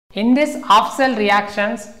In this off-cell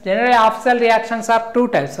reactions, generally off-cell reactions are two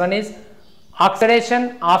types. One is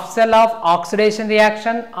oxidation, off-cell of oxidation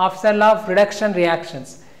reaction, off-cell of reduction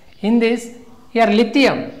reactions. In this, here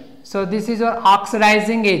lithium, so this is your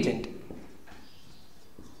oxidizing agent.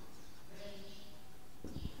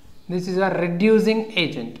 This is a reducing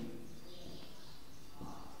agent.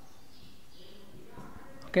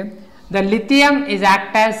 Okay. The lithium is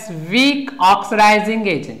act as weak oxidizing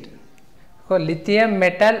agent. So lithium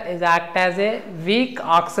metal is act as a weak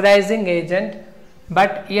oxidizing agent,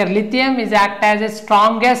 but here lithium is act as a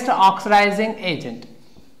strongest oxidizing agent.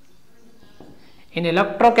 In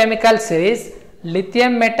electrochemical series,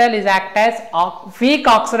 lithium metal is act as weak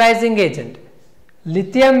oxidizing agent.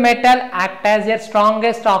 Lithium metal act as your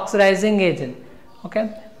strongest oxidizing agent.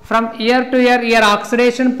 Okay. From year to year, your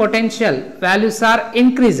oxidation potential values are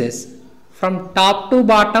increases. From top to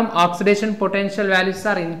bottom, oxidation potential values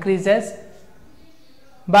are increases.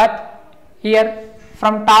 But here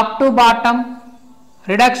from top to bottom,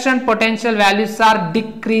 reduction potential values are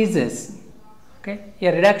decreases. Okay.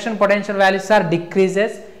 Here reduction potential values are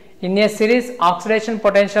decreases. In a series, oxidation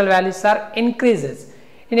potential values are increases.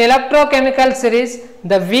 In electrochemical series,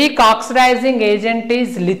 the weak oxidizing agent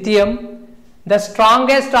is lithium. The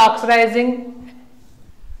strongest oxidizing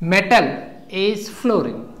metal is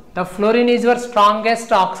fluorine. The fluorine is your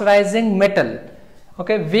strongest oxidizing metal.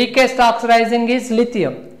 Okay, weakest oxidizing is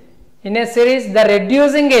lithium. In a series, the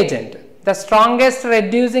reducing agent, the strongest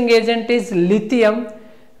reducing agent is lithium.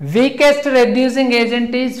 Weakest reducing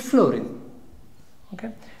agent is fluorine.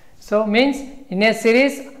 Okay, so means in a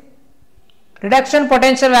series, reduction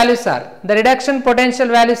potential values are, the reduction potential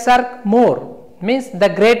values are more, means the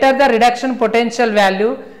greater the reduction potential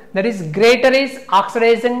value, that is greater is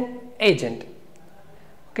oxidizing agent.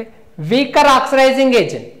 Okay. Weaker oxidizing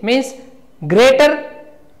agent means greater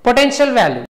potential value.